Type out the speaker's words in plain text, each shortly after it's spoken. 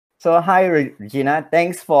So hi, Regina.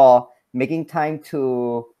 Thanks for making time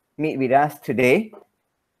to meet with us today.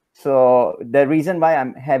 So the reason why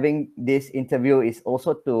I'm having this interview is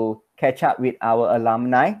also to catch up with our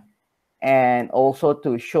alumni and also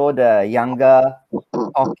to show the younger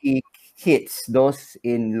hockey kids, those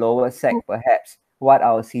in lower sec perhaps, what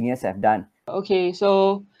our seniors have done. Okay,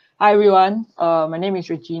 so hi everyone. My name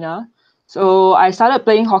is Regina. So I started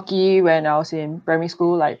playing hockey when I was in primary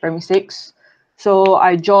school, like primary six. So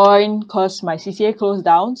I joined because my CCA closed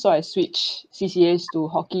down, so I switched CCAs to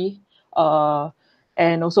hockey.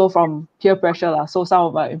 And also from peer pressure lah. So some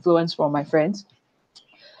of my influence from my friends.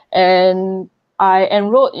 And I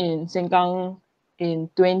enrolled in Sengkang in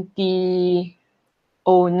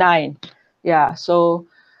 2009. Yeah, so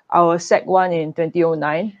I was Sec 1 in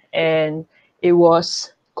 2009, and it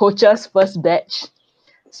was coach's first batch.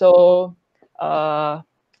 So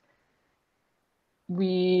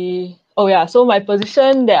so my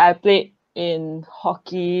position that I played in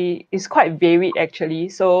hockey is quite varied actually.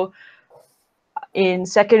 So in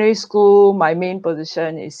secondary school, my main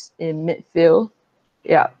position is in midfield.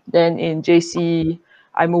 Yeah. Then in JC,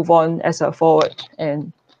 I move on as a forward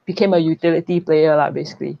and became a utility player lah,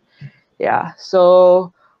 basically. Yeah.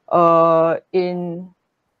 So in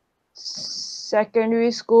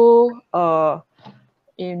secondary school,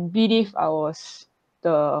 in BDIF, I was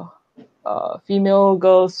the female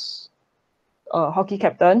girls hockey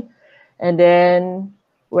captain. And then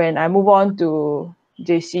when I move on to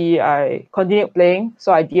JC, I continued playing.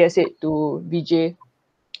 So I DSA'd to VJ.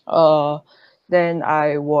 Then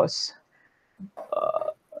I was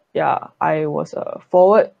a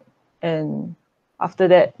forward, and after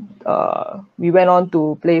that we went on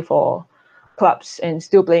to play for clubs and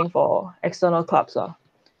still playing for external clubs,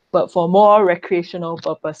 but for more recreational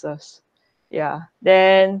purposes. Yeah.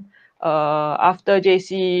 Then after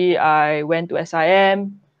JC, I went to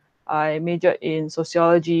SIM. I majored in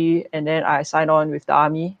sociology, and then I signed on with the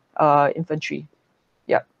army, infantry.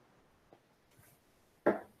 Yeah.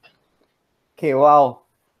 Okay, wow.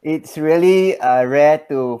 It's really rare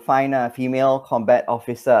to find a female combat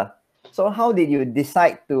officer. So how did you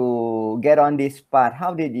decide to get on this path?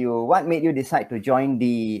 What made you decide to join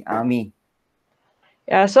the army?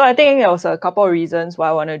 Yeah, so I think there was a couple of reasons why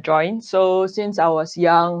I want to join. So since I was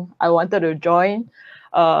young, I wanted to join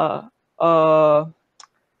uh, uh,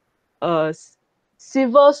 a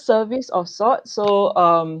civil service of sorts. So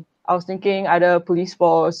I was thinking either police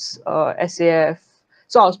force, SAF.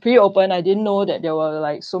 So I was pretty open. I didn't know that there were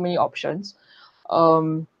like so many options.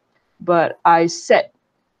 But I set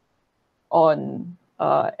on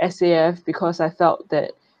SAF because I felt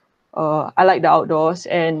that I like the outdoors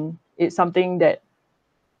and it's something that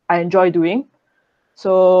I enjoy doing.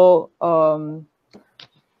 So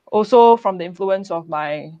also from the influence of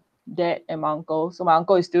my dad and my uncle. So my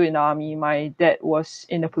uncle is still in the army. My dad was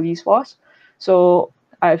in the police force. So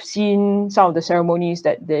I've seen some of the ceremonies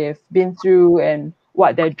that they've been through and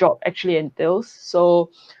what their job actually entails. So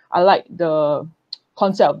I like the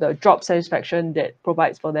concept of the job satisfaction that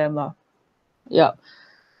provides for them. Yeah.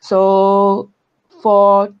 So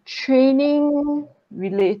for training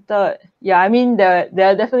related, yeah, I mean there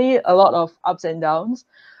are definitely a lot of ups and downs.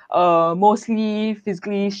 Mostly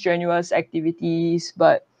physically strenuous activities,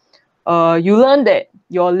 but you learn that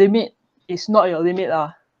your limit is not your limit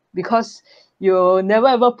because you never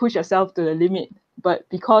ever push yourself to the limit, but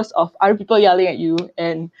because of other people yelling at you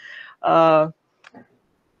and uh,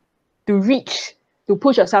 to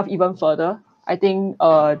push yourself even further, I think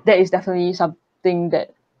that is definitely something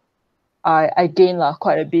that I gained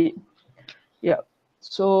quite a bit. Yeah.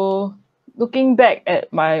 So looking back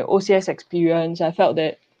at my OCS experience, I felt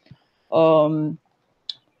that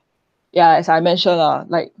as I mentioned,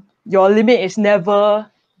 like your limit is never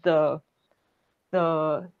the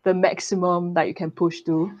maximum that you can push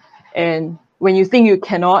to. And when you think you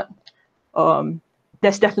cannot,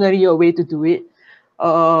 there's definitely a way to do it.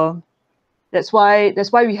 That's why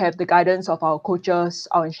we have the guidance of our coaches,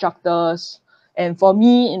 our instructors, and for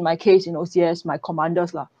me, in my case in OCS, my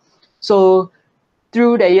commanders So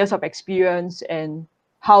through their years of experience and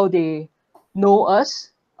how they know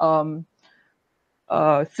us throughout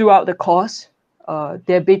the course,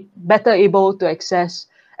 they're better able to assess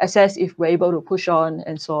if we're able to push on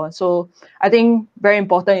and so on. So I think very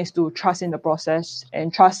important is to trust in the process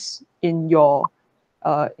and trust in your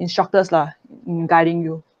instructors in guiding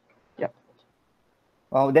you. Yeah.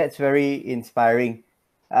 Wow, that's very inspiring.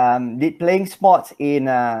 Did playing sports in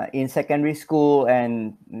secondary school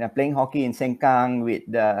and playing hockey in Sengkang with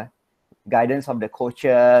the guidance of the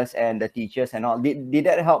coaches and the teachers and all, did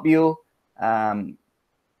that help you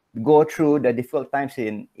go through the difficult times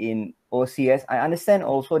in OCS. I understand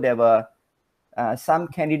also there were some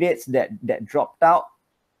candidates that dropped out,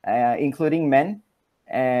 including men,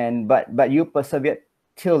 but you persevered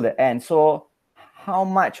till the end. So how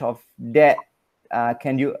much of that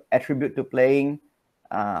can you attribute to playing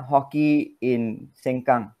hockey in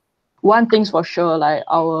Sengkang? One thing's for sure, like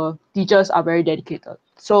our teachers are very dedicated.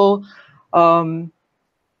 So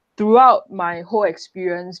throughout my whole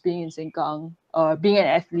experience being in Sengkang, being an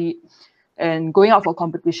athlete and going out for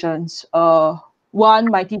competitions,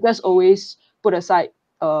 my teachers always put aside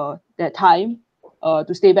their time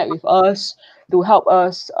to stay back with us, to help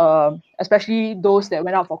us, especially those that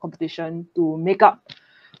went out for competition, to make up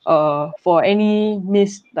for any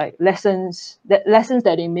missed lessons that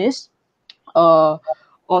they missed, or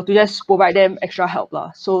to just provide them extra help lah.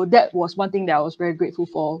 So that was one thing that I was very grateful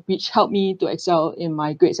for, which helped me to excel in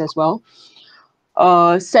my grades as well.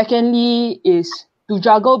 Secondly is to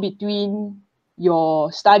juggle between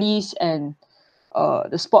your studies and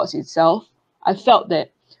the sports itself. I felt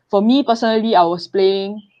that for me personally, I was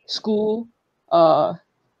playing school, I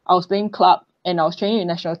was playing club, and I was training in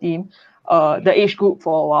national team, the age group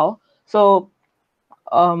for a while. So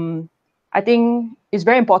I think it's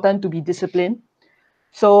very important to be disciplined.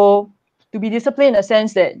 So to be disciplined in a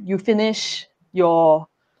sense that you finish your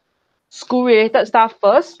school-related stuff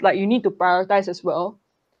first, like you need to prioritize as well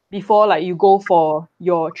before like you go for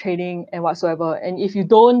your training and whatsoever. And if you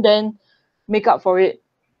don't, then make up for it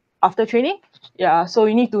after training. Yeah, so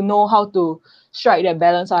you need to know how to strike that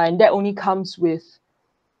balance, and that only comes with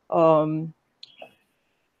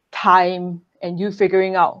time and you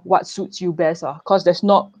figuring out what suits you best, because there's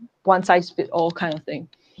not one size fit all kind of thing.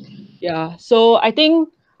 Yeah, so I think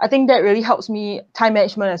that really helps me time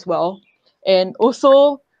management as well, and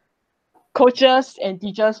also coaches and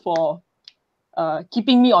teachers for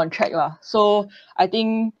keeping me on track lah. So I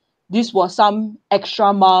think this was some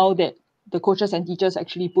extra mile that the coaches and teachers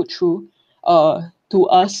actually put through to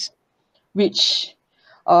us, which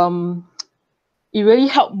it really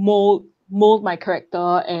helped mold my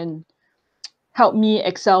character and help me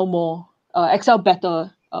excel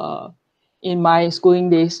better in my schooling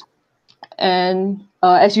days. And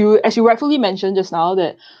as you rightfully mentioned just now,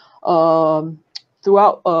 that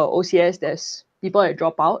throughout OCS there's people that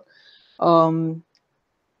drop out.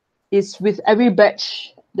 It's with every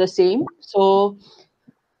batch the same. So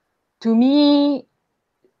to me,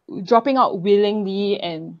 dropping out willingly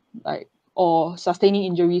and or sustaining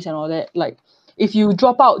injuries and all that, like if you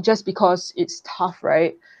drop out just because it's tough,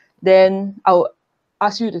 right, then I'll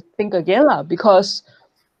ask you to think again lah, because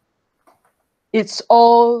it's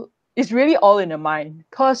really all in the mind.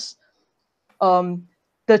 Because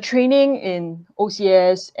the training in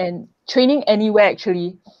OCS and training anywhere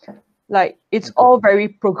actually, like it's all very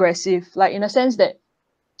progressive, like in a sense that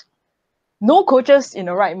no coaches in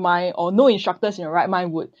the right mind or no instructors in the right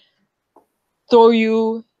mind would throw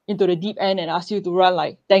you into the deep end and ask you to run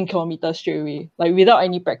like 10 kilometers straight away, like without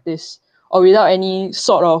any practice or without any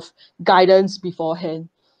sort of guidance beforehand.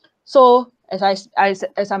 So as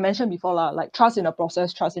I mentioned before, like trust in the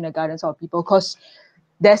process, trust in the guidance of people, because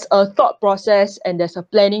there's a thought process and there's a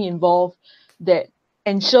planning involved that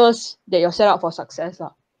ensures that you're set up for success.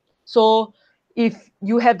 So if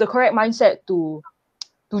you have the correct mindset to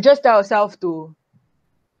just tell yourself to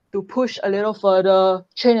push a little further,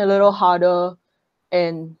 train a little harder,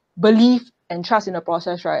 and believe and trust in the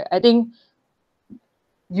process, right, I think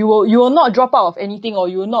you will not drop out of anything, or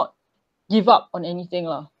you will not give up on anything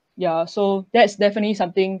lah. Yeah, so that's definitely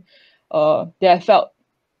something that I felt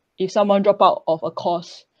if someone drop out of a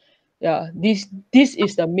course, yeah, this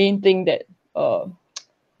is the main thing that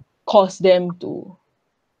caused them to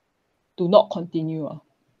not continue.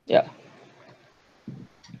 Yeah.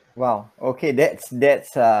 Wow. Okay, that's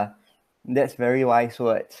very wise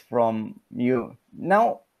words from you.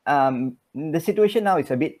 Now, the situation now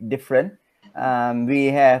is a bit different.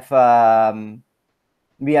 We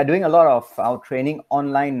are doing a lot of our training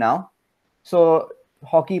online now. So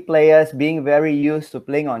hockey players, being very used to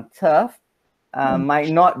playing on turf,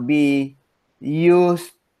 might not be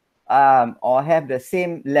used or have the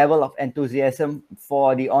same level of enthusiasm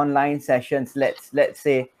for the online sessions. Let's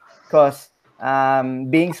say, because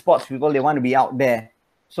being sports people, they want to be out there.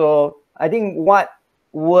 So I think, what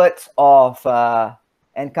words of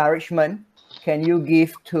encouragement can you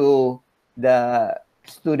give to the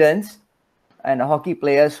students and the hockey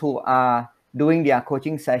players who are doing their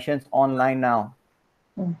coaching sessions online now?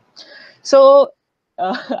 So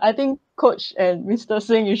I think Coach and Mr.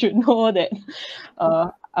 Singh, you should know that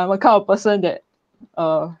I'm a kind of person that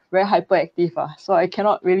very hyperactive. So I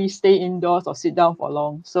cannot really stay indoors or sit down for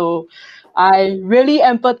long. So I really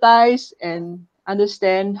empathize and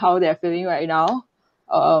understand how they're feeling right now.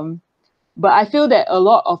 But I feel that a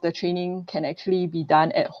lot of the training can actually be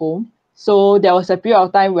done at home. So there was a period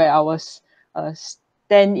of time where I was a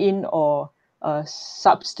stand-in or a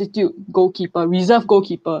substitute goalkeeper, reserve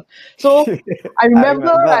goalkeeper. So I I remember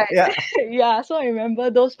remember. like Yeah. yeah, so I remember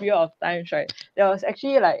those period of times, right? There was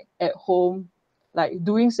actually like at home, like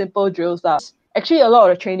doing simple drills lah. Actually, a lot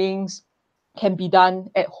of the trainings can be done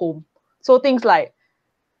at home. So things like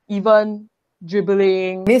even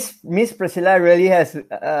dribbling. Miss Priscilla really has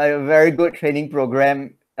a very good training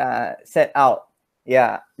program set out.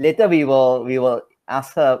 Yeah. Later we will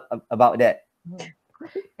ask her about that.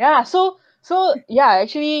 Yeah, so yeah,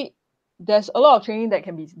 actually there's a lot of training that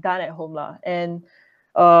can be done at home lah. And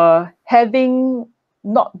having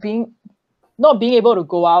not being not being able to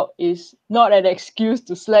go out is not an excuse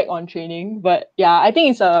to slack on training. But yeah, I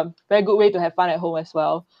think it's a very good way to have fun at home as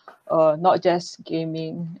well. Not just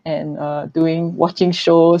gaming and watching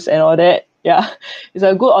shows and all that. Yeah, it's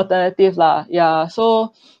a good alternative lah. Yeah,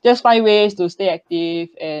 so just find ways to stay active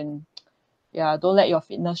and yeah, don't let your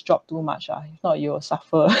fitness drop too much. If not, you'll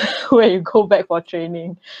suffer when you go back for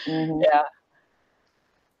training. Mm-hmm. Yeah.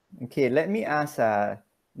 Okay, let me ask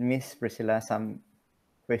Miss Priscilla some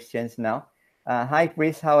questions now. Hi,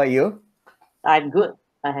 Pris, how are you? I'm good.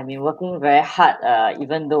 I have been working very hard,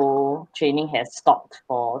 even though training has stopped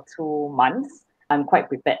for 2 months. I'm quite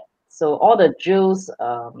prepared. So all the drills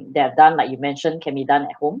that I've done, like you mentioned, can be done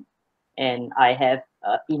at home. And I have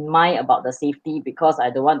in mind about the safety because I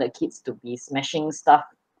don't want the kids to be smashing stuff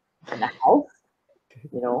in the house,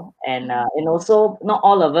 and also not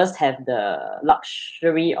all of us have the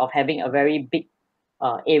luxury of having a very big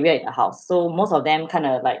area in the house. So most of them kind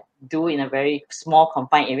of like do in a very small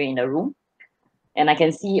confined area in the room. And I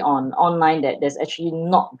can see online that there's actually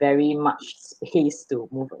not very much space to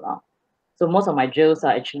move around. So most of my drills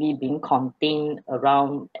are actually being contained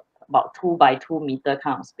around about 2 by 2 meter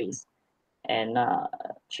kind of space. And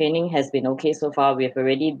training has been okay so far. We've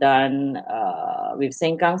already done with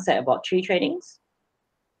Sengkang set about 3 trainings,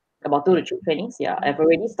 about 2 to 3 trainings. Yeah, I've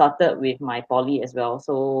already started with my poly as well.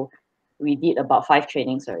 So we did about 5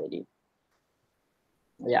 trainings already.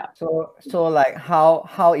 Yeah. So like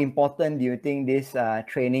how important do you think these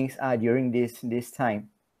trainings are during this time?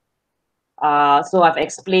 So I've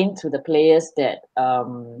explained to the players that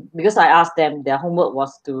because I asked them, their homework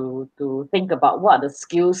was to think about what are the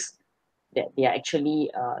skills that they are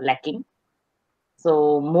actually lacking.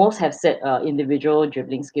 So most have said individual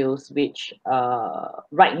dribbling skills, which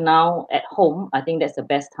right now at home, I think that's the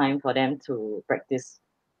best time for them to practice.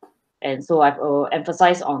 And so I've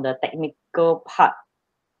emphasized on the technical part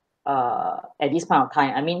at this point of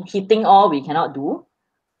time. I mean, hitting all we cannot do.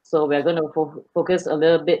 So we're going to focus a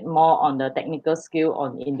little bit more on the technical skill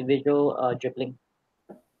on individual dribbling.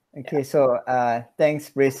 Okay, so thanks,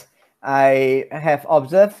 Brice. I have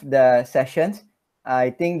observed the sessions. I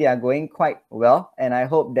think they are going quite well, and I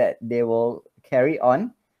hope that they will carry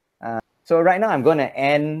on. So right now, I'm going to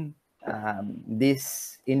end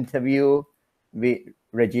this interview with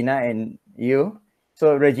Regina and you.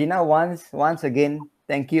 So Regina, once again,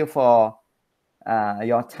 thank you for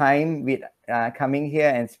your time with coming here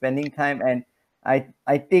and spending time. And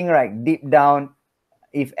I think like deep down,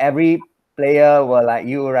 if every player were like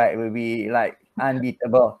you, right, will be like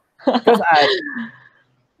unbeatable. Because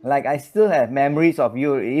I still have memories of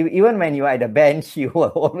you. Even when you are at the bench, you will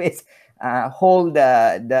always hold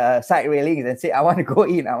the side railings and say, "I want to go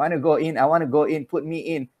in. I want to go in. I want to go in. Put me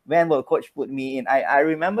in. When will coach put me in?" I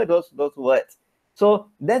remember those words.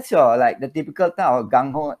 So that's your like the typical type of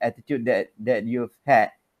gung ho attitude that you've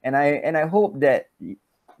had, and I hope that,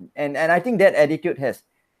 and I think that attitude has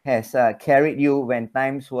carried you when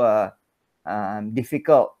times were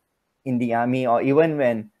difficult in the army, or even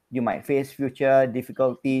when you might face future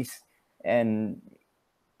difficulties and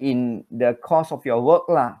in the course of your work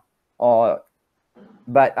lah.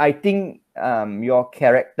 But I think your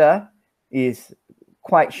character is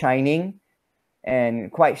quite shining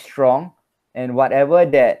and quite strong, and whatever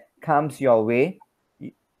that comes your way,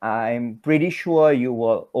 I'm pretty sure you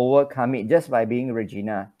will overcome it just by being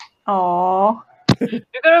Regina. Oh, you're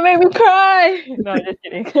gonna make me cry. No, just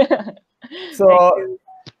kidding. So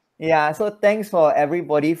yeah, so thanks for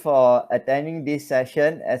everybody for attending this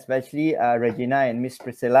session, especially Regina and Miss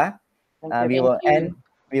Priscilla. We will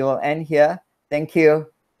end here. Thank you.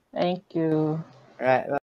 Thank you. All right.